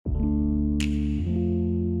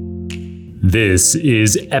This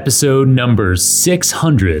is episode number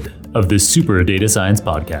 600 of the Super Data Science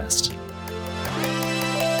Podcast.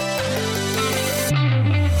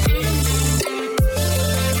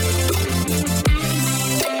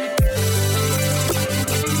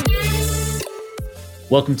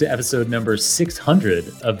 Welcome to episode number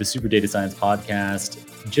 600 of the Super Data Science Podcast.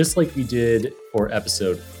 Just like we did for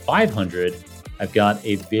episode 500, I've got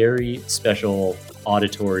a very special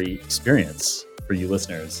auditory experience for you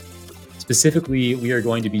listeners. Specifically, we are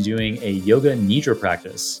going to be doing a yoga nidra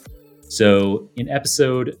practice. So in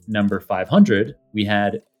episode number 500, we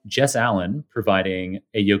had Jess Allen providing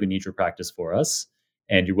a yoga nidra practice for us,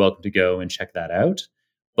 and you're welcome to go and check that out.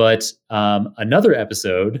 But another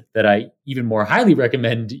episode that I even more highly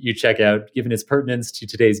recommend you check out, given its pertinence to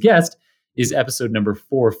today's guest, is episode number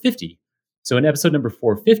 450. So in episode number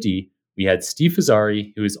 450, we had Steve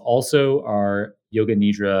Fazzari, who is also our yoga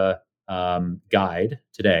nidra guide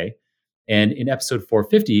today. And in episode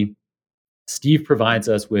 450, Steve provides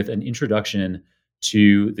us with an introduction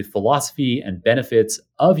to the philosophy and benefits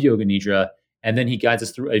of yoga nidra. And then he guides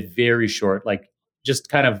us through a very short, just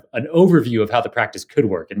kind of an overview of how the practice could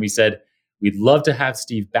work. And we said, we'd love to have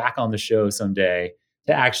Steve back on the show someday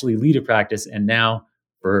to actually lead a practice. And now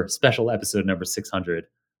for special episode number 600,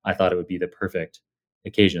 I thought it would be the perfect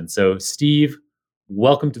occasion. So Steve,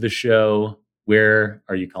 welcome to the show. Where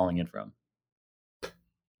are you calling in from?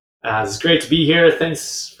 It's great to be here.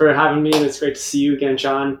 Thanks for having me. And it's great to see you again,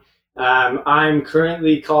 John. I'm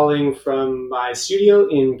currently calling from my studio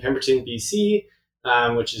in Pemberton, BC,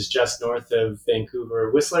 which is just north of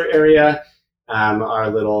Vancouver, Whistler area,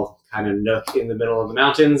 our little kind of nook in the middle of the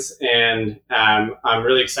mountains. And I'm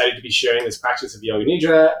really excited to be sharing this practice of yoga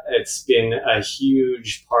nidra. It's been a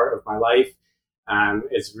huge part of my life.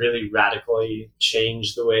 It's really radically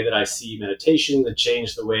changed the way that I see meditation, that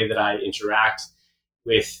changed the way that I interact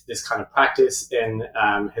with this kind of practice, and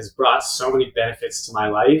has brought so many benefits to my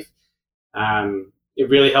life. It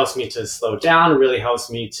really helps me to slow down. It really helps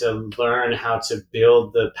me to learn how to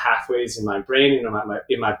build the pathways in my brain and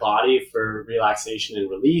in my body for relaxation and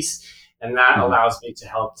release. And that allows me to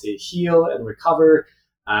help to heal and recover.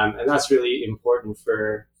 And that's really important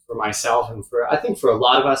for myself and I think for a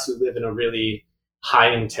lot of us who live in a really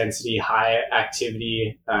high intensity, high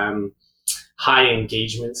activity, high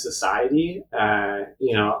engagement society.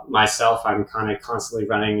 Myself, I'm kind of constantly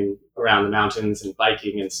running around the mountains and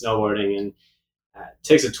biking and snowboarding, and it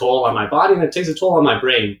takes a toll on my body and it takes a toll on my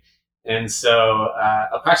brain. And so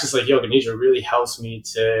a practice like yoga nidra really helps me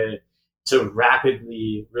to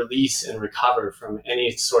rapidly release and recover from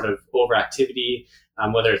any sort of overactivity,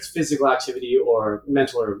 whether it's physical activity or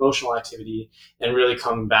mental or emotional activity, and really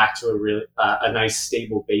come back to a nice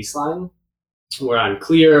stable baseline where I'm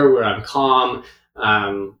clear, where I'm calm,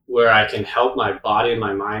 where I can help my body and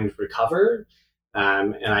my mind recover,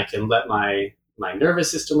 and I can let my nervous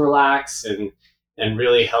system relax and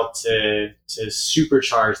really help to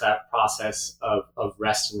supercharge that process of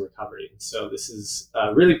rest and recovery. So this is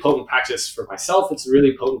a really potent practice for myself. It's a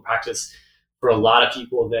really potent practice for a lot of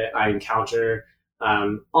people that I encounter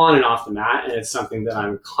on and off the mat, and it's something that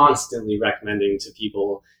I'm constantly recommending to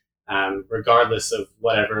people, regardless of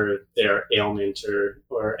whatever their ailment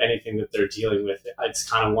or anything that they're dealing with. It's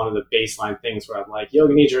kind of one of the baseline things where I'm like,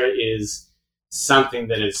 yoga nidra is something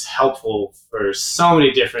that is helpful for so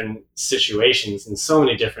many different situations and so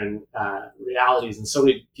many different realities and so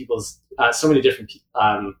many different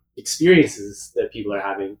experiences that people are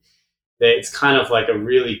having, that it's kind of like a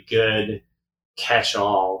really good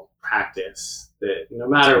catch-all practice that no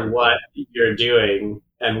matter what you're doing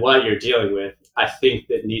and what you're dealing with, I think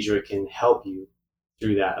that nidra can help you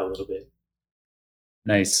through that a little bit.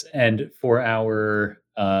 Nice. And for our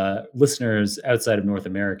listeners outside of North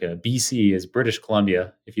America, BC is British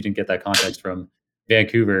Columbia, if you didn't get that context from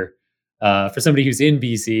Vancouver. For somebody who's in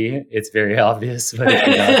BC, it's very obvious. But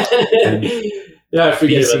I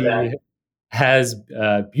forget BC about that. Has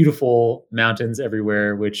beautiful mountains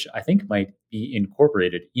everywhere, which I think might be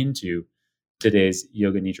incorporated into today's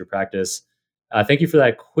yoga nidra practice. Thank you for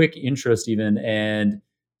that quick intro, Stephen. And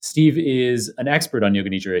Steve is an expert on yoga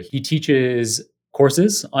nidra. He teaches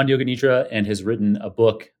courses on yoga nidra and has written a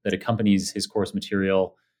book that accompanies his course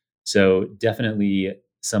material. So definitely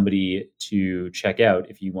somebody to check out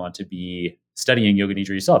if you want to be studying yoga nidra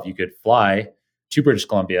yourself. You could fly to British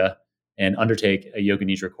Columbia and undertake a yoga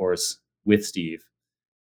nidra course with Steve.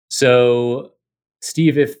 So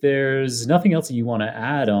Steve, if there's nothing else that you want to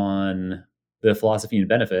add on the philosophy and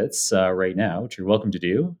benefits right now, which you're welcome to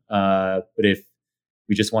do, but if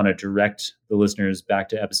we just want to direct the listeners back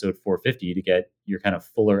to episode 450 to get your kind of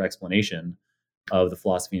fuller explanation of the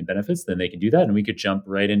philosophy and benefits, then they can do that. And we could jump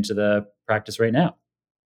right into the practice right now.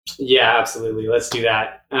 Yeah, absolutely. Let's do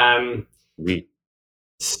that. We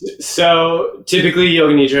So typically,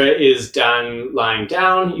 Yoga Nidra is done lying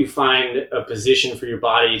down. You find a position for your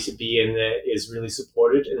body to be in that is really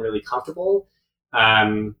supported and really comfortable.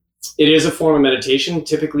 It is a form of meditation.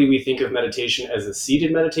 Typically, we think of meditation as a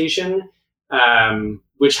seated meditation,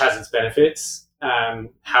 which has its benefits.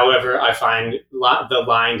 However, I find the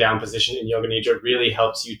lying down position in Yoga Nidra really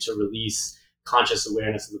helps you to release conscious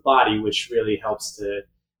awareness of the body, which really helps to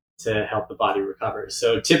help the body recover.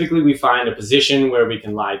 So typically we find a position where we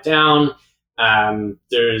can lie down.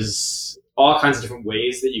 There's all kinds of different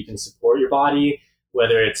ways that you can support your body,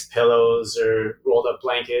 whether it's pillows or rolled up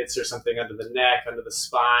blankets or something under the neck, under the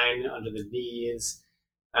spine, under the knees.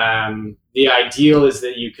 The ideal is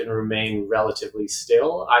that you can remain relatively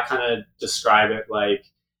still. I kind of describe it like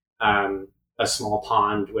a small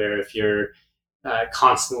pond where if you're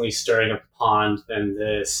constantly stirring up the pond, then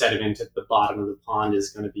the sediment at the bottom of the pond is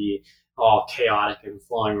going to be all chaotic and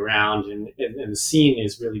flowing around, and the scene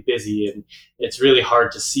is really busy, and it's really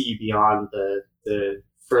hard to see beyond the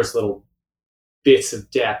first little bits of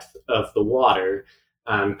depth of the water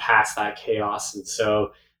past that chaos. And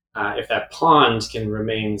so if that pond can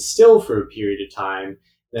remain still for a period of time,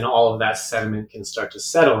 then all of that sediment can start to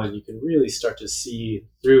settle, and you can really start to see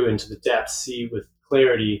through into the depths, see with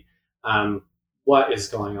clarity what is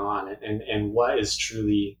going on, and what is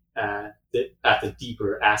truly at the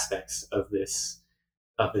deeper aspects of this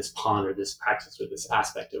pond, or this practice, or this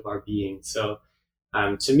aspect of our being. So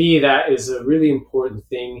to me, that is a really important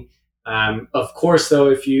thing. Of course, though,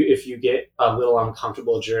 if you get a little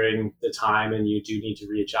uncomfortable during the time and you do need to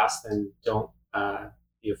readjust, then don't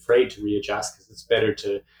be afraid to readjust, because it's better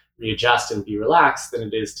to readjust and be relaxed than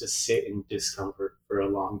it is to sit in discomfort for a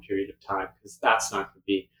long period of time, because that's not going to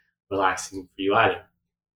be relaxing for you either.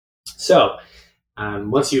 So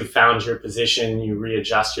once you've found your position, you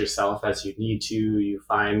readjust yourself as you need to. You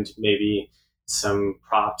find maybe some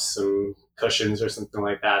props, some cushions or something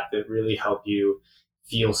like that that really help you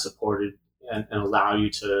feel supported and allow you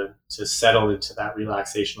to settle into that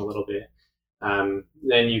relaxation a little bit.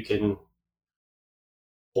 Then you can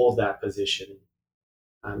hold that position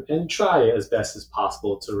and try as best as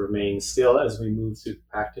possible to remain still as we move through the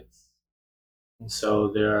practice. And so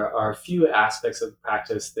there are a few aspects of the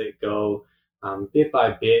practice that go bit by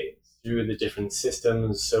bit through the different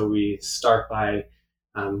systems. So we start by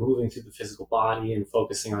moving through the physical body and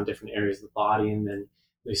focusing on different areas of the body, and then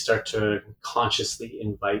we start to consciously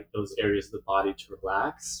invite those areas of the body to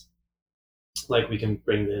relax. Like we can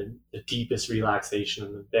bring the deepest relaxation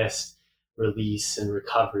and the best release and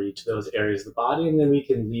recovery to those areas of the body, and then we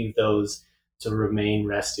can leave those to remain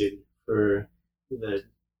rested for the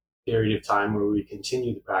period of time where we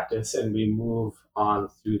continue the practice and we move on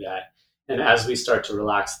through that. And as we start to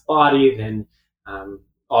relax the body, then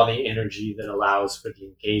all the energy that allows for the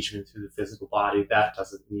engagement through the physical body, that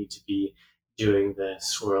doesn't need to be doing the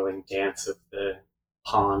swirling dance of the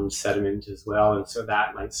pond sediment as well. And so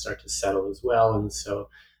that might start to settle as well. And so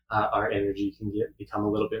our energy can become a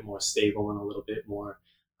little bit more stable and a little bit more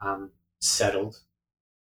settled.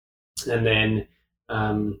 And then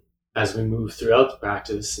as we move throughout the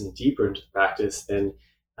practice and deeper into the practice, then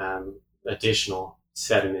additional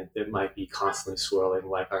sediment that might be constantly swirling,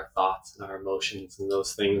 like our thoughts and our emotions and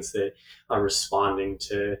those things that are responding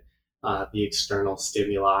to the external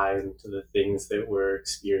stimuli and to the things that we're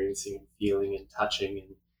experiencing and feeling and touching,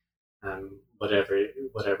 and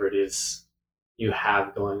whatever it is you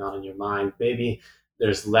have going on in your mind. Maybe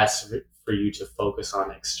there's less for you to focus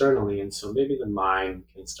on externally, and so maybe the mind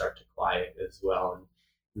can start to quiet as well.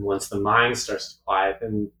 And once the mind starts to quiet,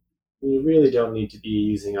 then we really don't need to be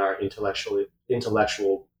using our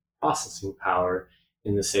intellectual processing power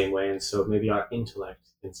in the same way, and so maybe our intellect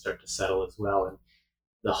can start to settle as well. And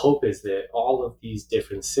the hope is that all of these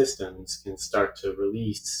different systems can start to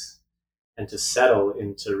release and to settle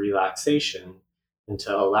into relaxation, and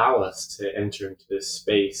to allow us to enter into this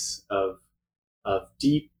space of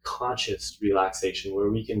deep conscious relaxation, where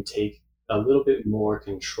we can take a little bit more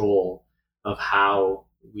control of how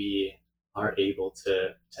we are able to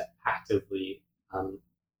actively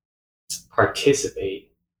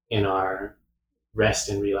participate in our rest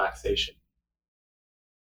and relaxation.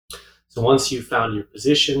 So once you've found your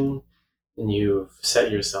position and you've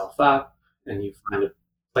set yourself up and you find a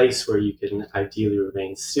place where you can ideally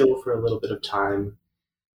remain still for a little bit of time,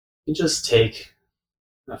 you just take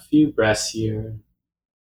a few breaths here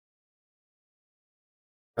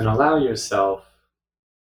and allow yourself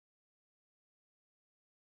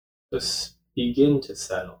to begin to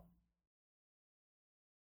settle.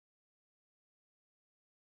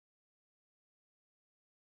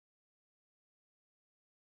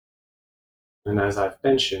 And as I've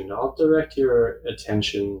mentioned, I'll direct your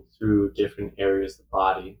attention through different areas of the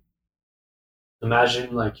body.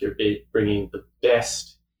 Imagine like you're bringing the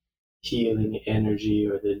best healing energy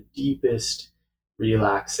or the deepest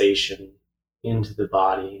relaxation into the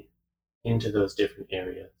body, into those different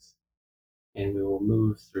areas, and we will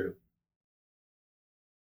move through.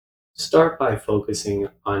 Start by focusing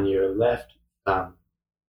on your left thumb.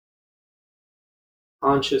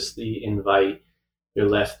 Consciously invite your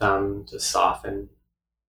left thumb to soften.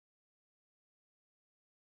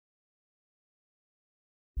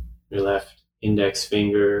 Your left index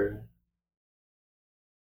finger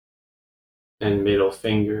and middle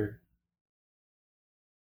finger,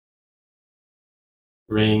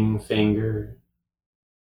 ring finger,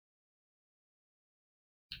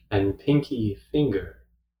 and pinky finger.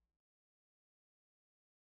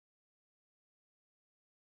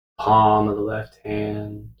 Palm of the left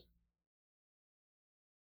hand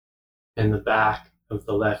and the back of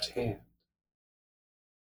the left hand.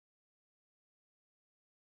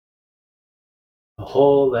 The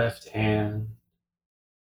whole left hand,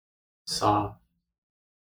 soft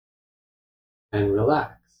and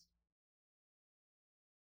relaxed.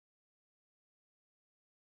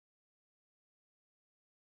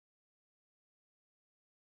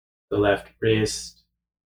 The left wrist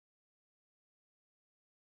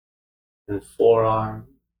and forearm.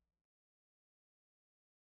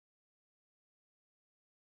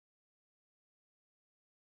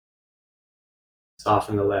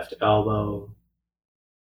 Soften the left elbow,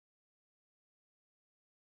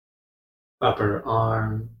 upper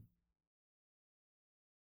arm,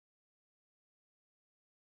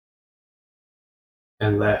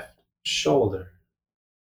 and left shoulder.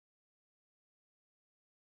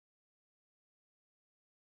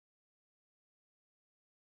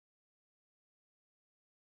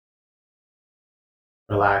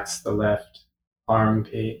 Relax the left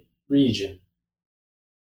armpit region.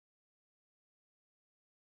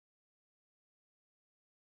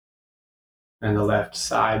 And the left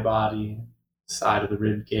side body, side of the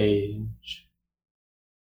rib cage,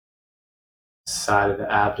 side of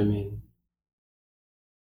the abdomen,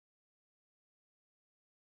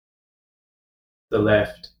 the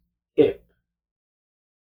left hip,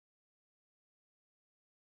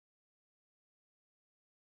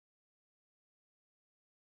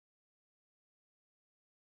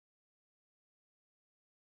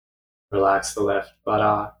 relax the left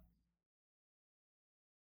buttock,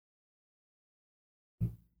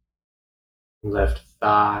 left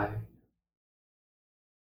thigh,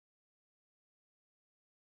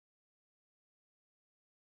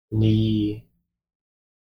 knee,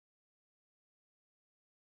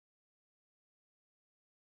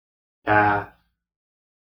 calf,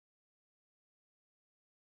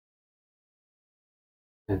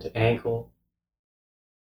 and ankle.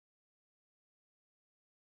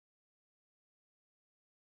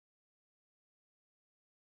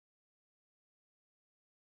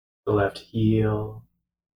 The left heel,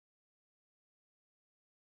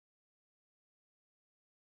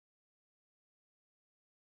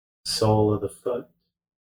 sole of the foot,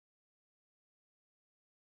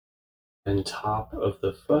 and top of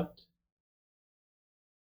the foot.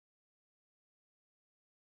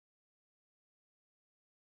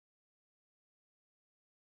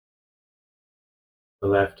 The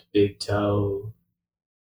left big toe,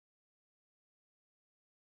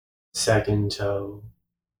 second toe,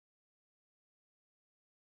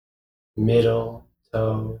 middle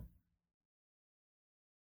toe,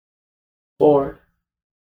 fourth,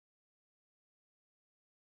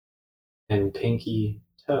 and pinky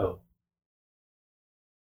toe.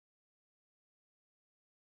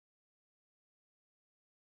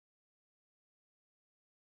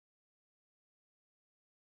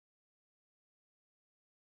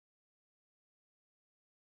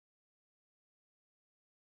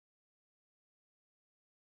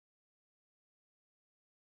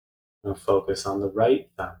 Now focus on the right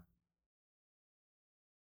thumb.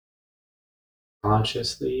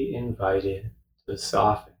 Consciously invite it to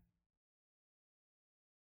soften.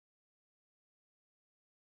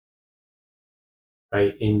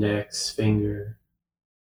 Right index finger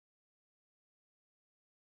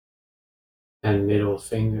and middle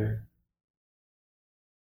finger.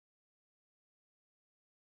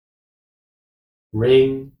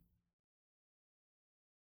 Ring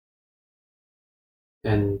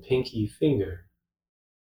and pinky finger.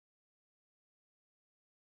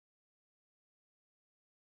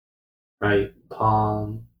 Right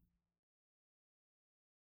palm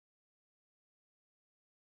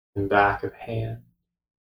and back of hand.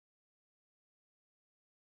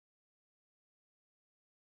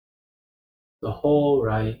 the whole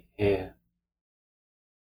right hand,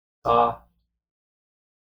 soft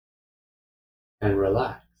and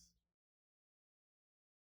relaxed.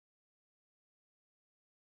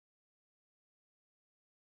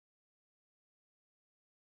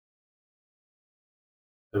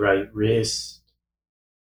 The right wrist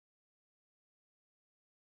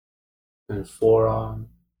and forearm,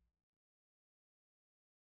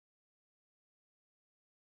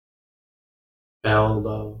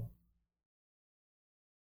 elbow,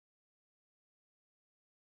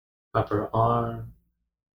 upper arm,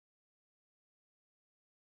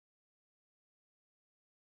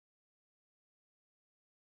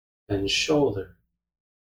 and shoulder.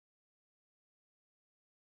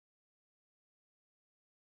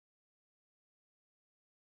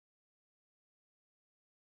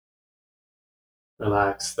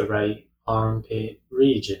 Relax the right armpit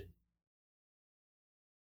region.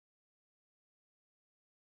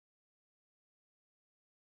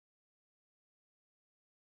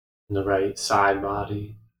 And the right side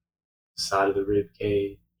body, side of the rib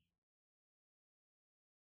cage,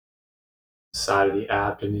 side of the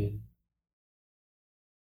abdomen,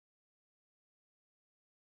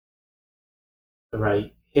 the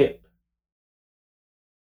right hip,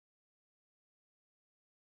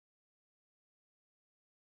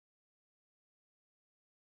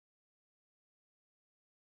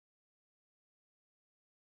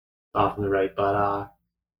 soften the right buttock,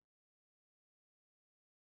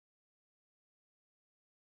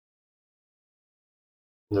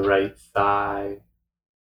 and the right thigh,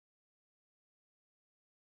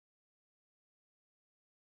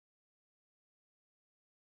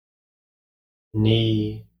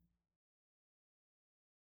 knee,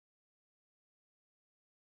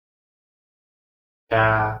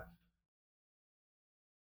 calf,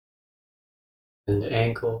 and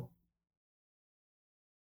ankle.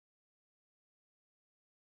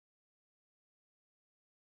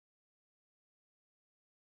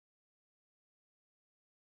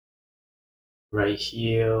 Right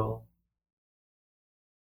heel,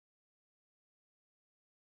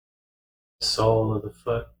 sole of the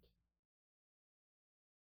foot,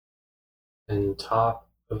 and top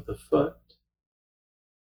of the foot.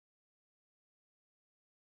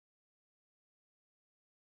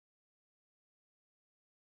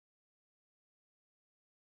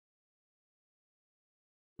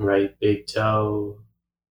 Right big toe,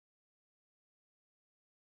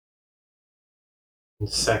 and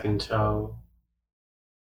second toe,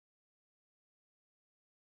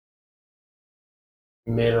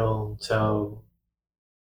 middle toe,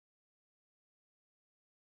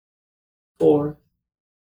 fourth,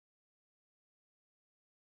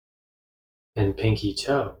 and pinky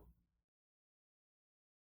toe.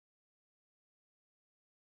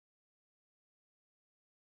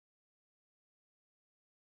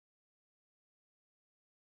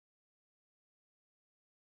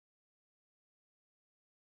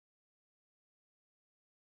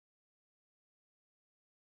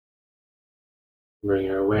 Bring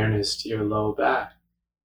your awareness to your low back.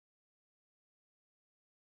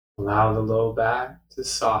 Allow the low back to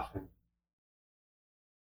soften.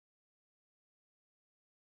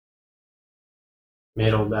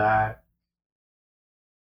 Middle back,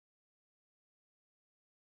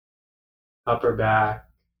 upper back,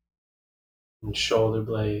 and shoulder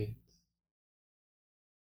blades.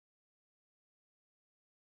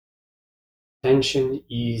 Tension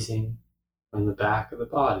easing from the back of the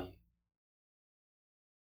body.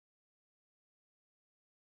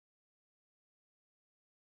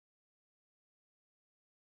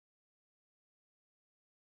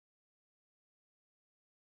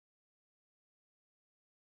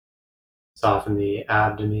 Soften the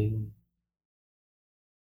abdomen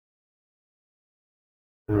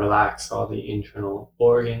and relax all the internal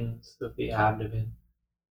organs of the abdomen.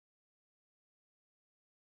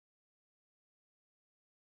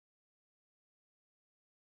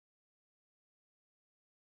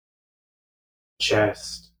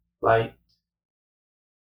 Chest light,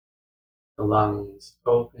 the lungs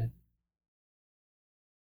open,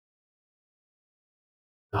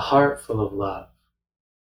 the heart full of love.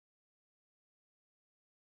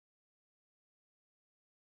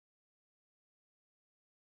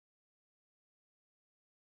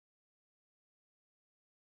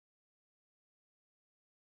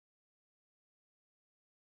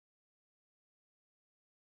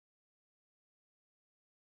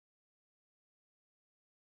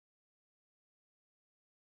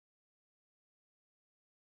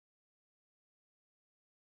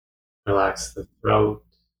 Relax the throat,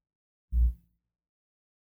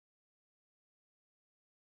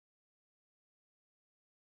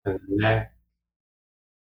 and the neck,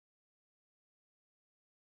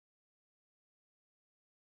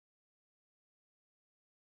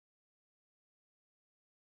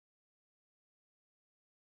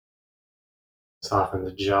 Soften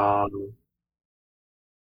the jaw,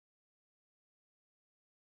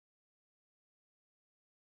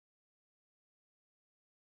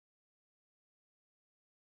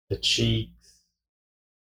 the cheeks,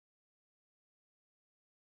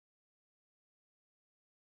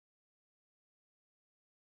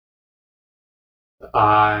 the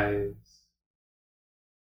eyes,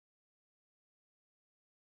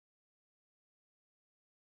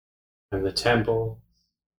 and the temple.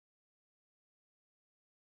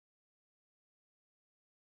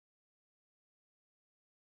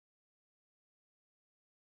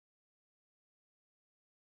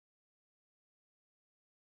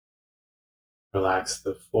 Relax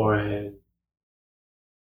the forehead,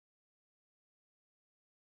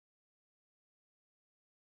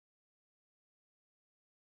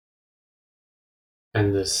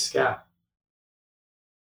 and the scalp.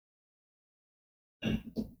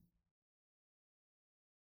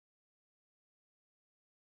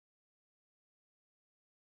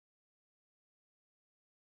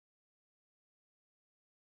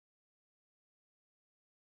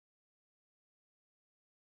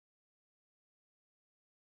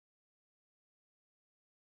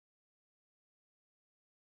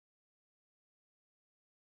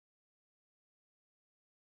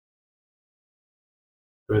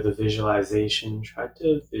 For the visualization, try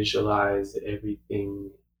to visualize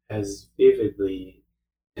everything as vividly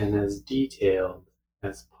and as detailed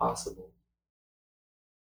as possible.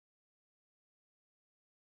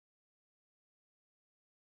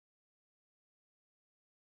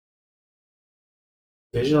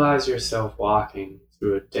 Visualize yourself walking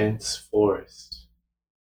through a dense forest.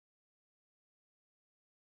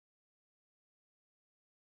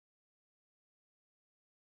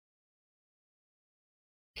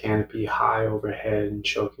 Canopy high overhead and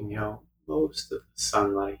choking out most of the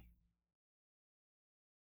sunlight.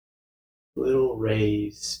 Little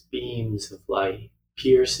rays, beams of light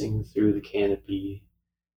piercing through the canopy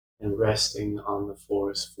and resting on the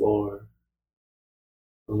forest floor,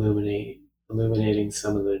 illuminating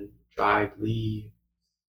some of the dried leaves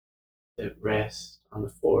that rest on the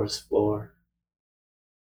forest floor.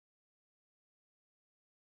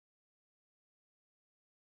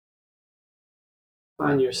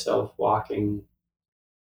 Find yourself walking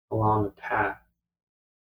along a path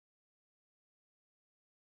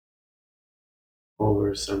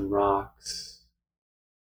over some rocks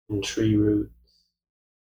and tree roots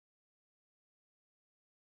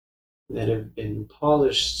that have been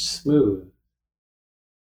polished smooth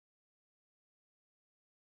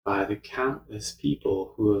by the countless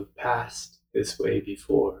people who have passed this way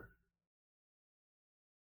before.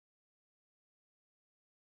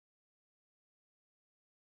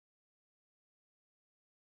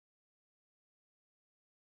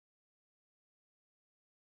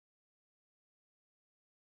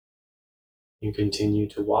 You continue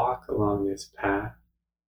to walk along this path,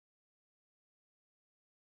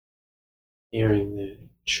 hearing the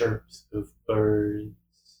chirps of birds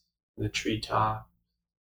in the treetop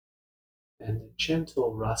and the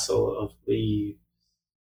gentle rustle of leaves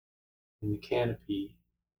in the canopy.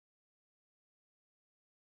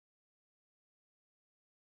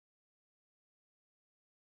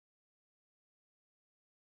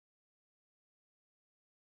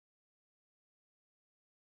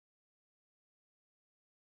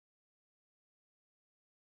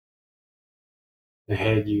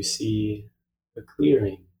 Ahead you see a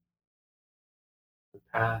clearing. The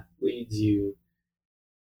path leads you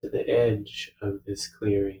to the edge of this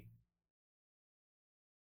clearing,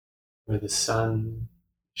 where the sun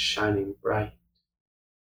is shining bright.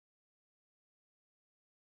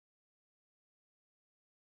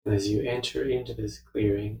 And as you enter into this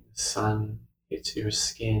clearing, the sun hits your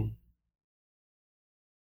skin.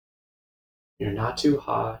 You're not too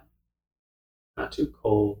hot, not too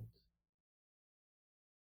cold,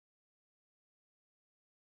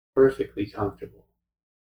 perfectly comfortable.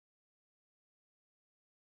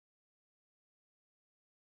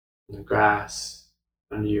 And the grass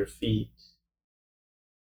under your feet,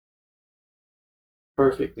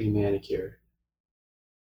 perfectly manicured.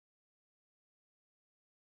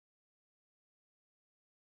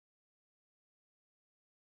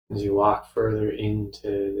 As you walk further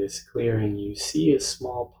into this clearing, you see a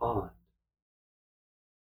small pond.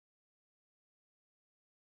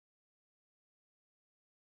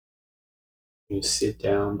 You sit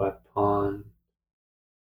down by the pond,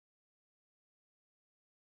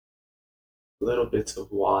 little bits of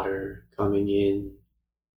water coming in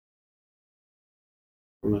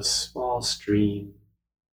from a small stream.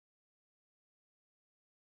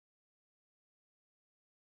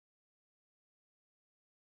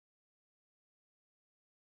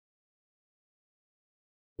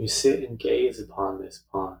 You sit and gaze upon this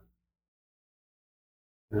pond,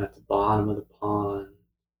 and at the bottom of the pond,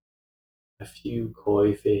 a few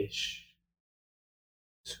koi fish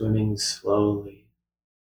swimming slowly,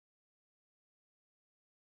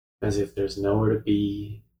 as if there's nowhere to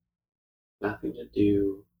be, nothing to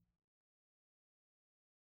do,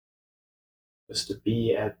 just to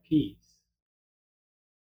be at peace.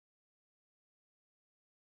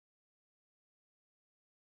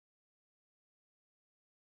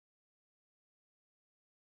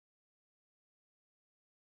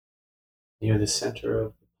 Near the center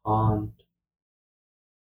of the pond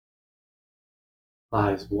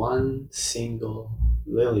lies one single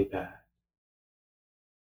lily pad.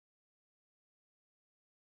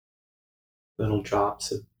 Little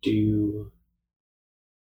drops of dew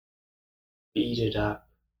beaded up.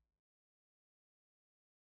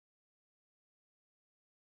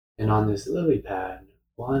 And on this lily pad,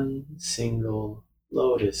 one single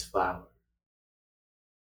lotus flower.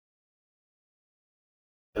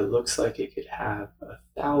 It looks like it could have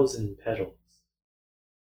 1,000 petals.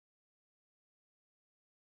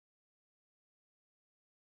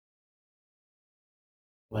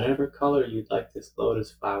 Whatever color you'd like this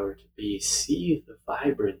lotus flower to be, see the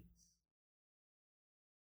vibrance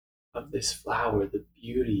of this flower, the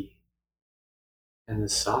beauty and the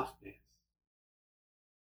softness.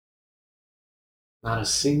 Not a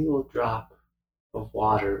single drop of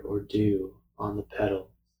water or dew on the petals.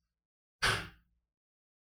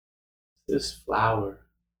 This flower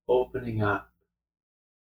opening up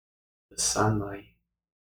the sunlight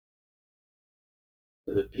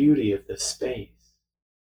to the beauty of the space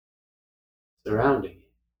surrounding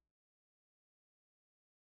it.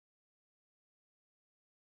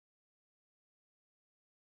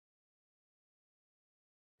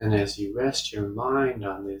 And as you rest your mind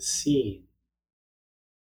on this scene,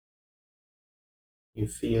 you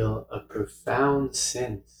feel a profound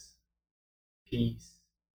sense of peace,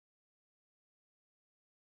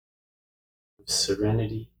 of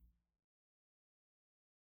serenity,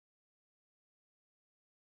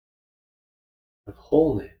 of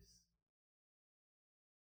wholeness.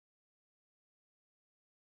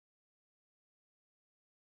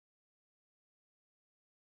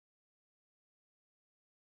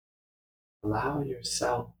 Allow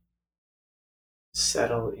yourself to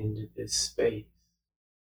settle into this space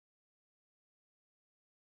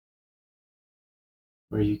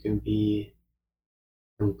where you can be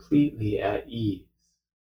completely at ease.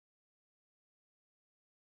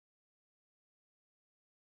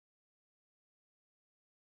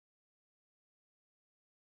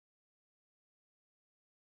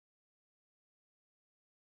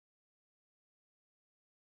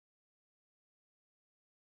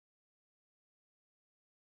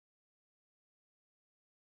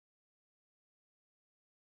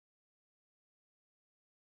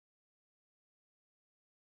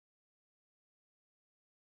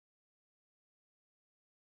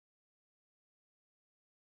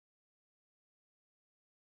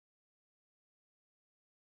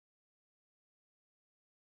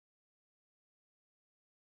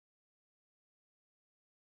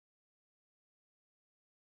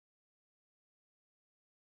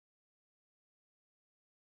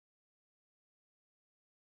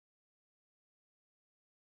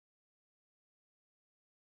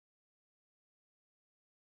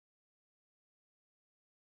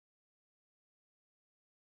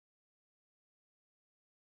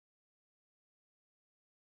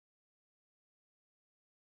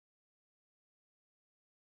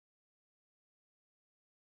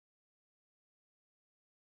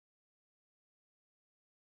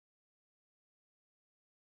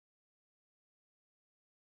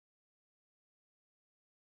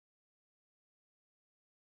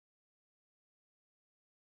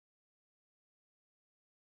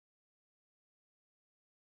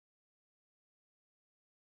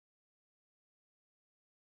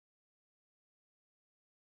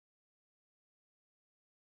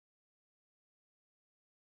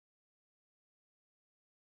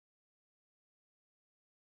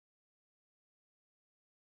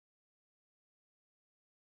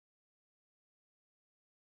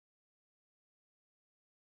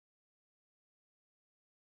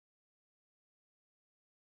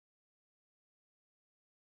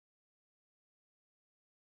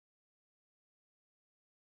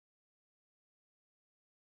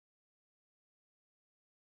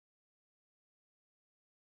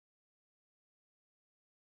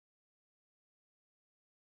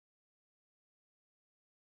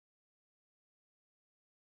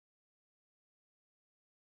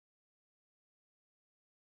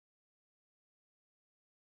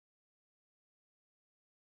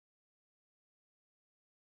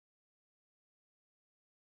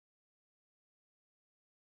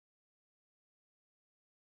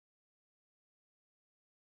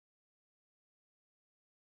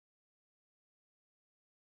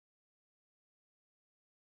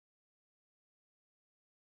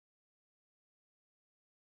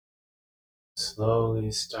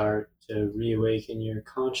 Slowly start to reawaken your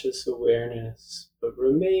conscious awareness, but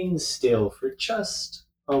remain still for just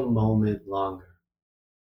a moment longer.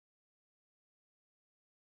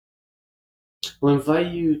 I'll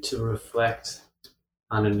invite you to reflect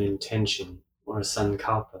on an intention or a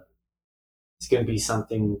sankalpa. It's going to be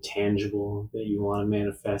something tangible that you want to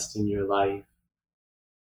manifest in your life,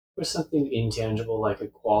 or something intangible like a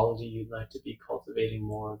quality you'd like to be cultivating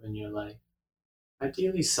more of in your life.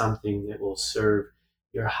 Ideally, something that will serve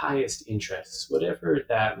your highest interests, whatever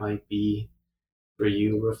that might be for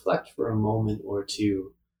you. Reflect for a moment or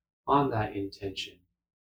two on that intention.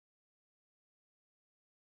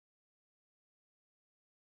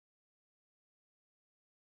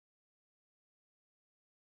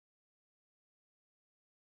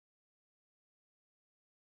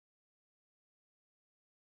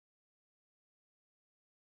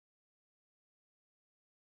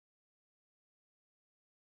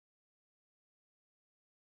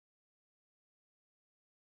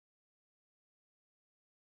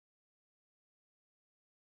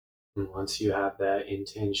 And once you have that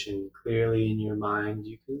intention clearly in your mind,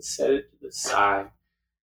 you can set it to the side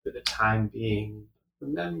for the time being.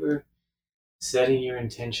 Remember, setting your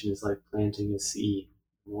intention is like planting a seed.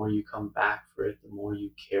 The more you come back for it, the more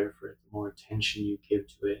you care for it, the more attention you give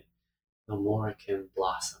to it, the more it can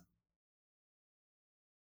blossom.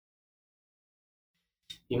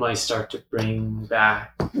 You might start to bring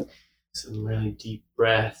back some really deep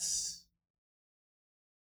breaths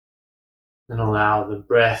and allow the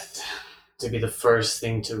breath to be the first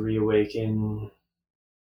thing to reawaken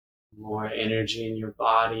more energy in your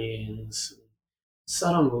body, and some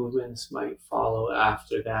subtle movements might follow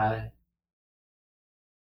after that.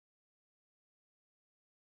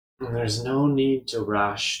 And there's no need to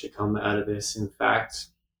rush to come out of this. In fact,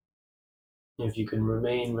 if you can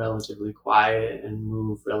remain relatively quiet and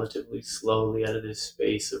move relatively slowly out of this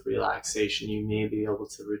space of relaxation, you may be able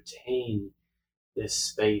to retain this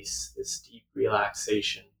space, this deep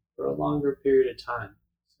relaxation, for a longer period of time.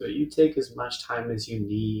 So you take as much time as you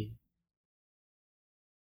need.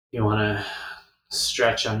 You want to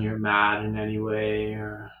stretch on your mat in any way,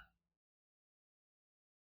 or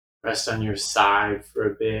rest on your side for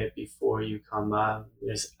a bit before you come up.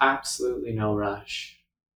 There's absolutely no rush.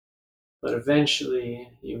 But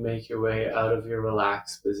eventually, you make your way out of your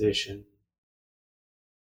relaxed position,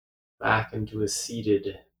 back into a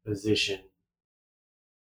seated position.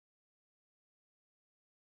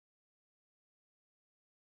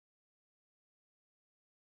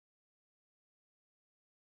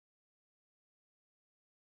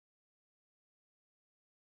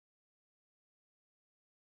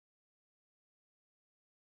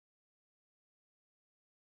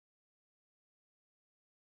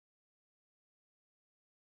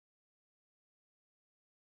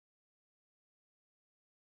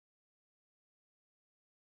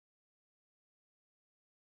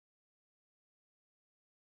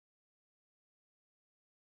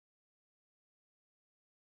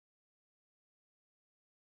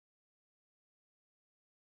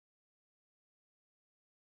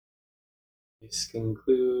 This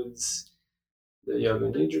concludes the Yoga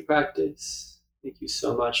Nidra practice. Thank you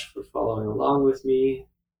so much for following along with me.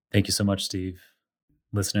 Thank you so much, Steve.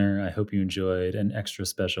 Listener, I hope you enjoyed an extra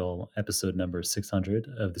special episode number 600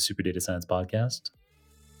 of the Super Data Science Podcast.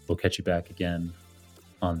 We'll catch you back again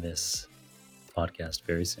on this podcast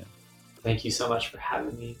very soon. Thank you so much for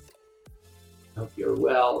having me. I hope you're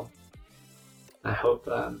well. I hope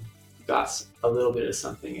you got a little bit of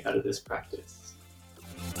something out of this practice.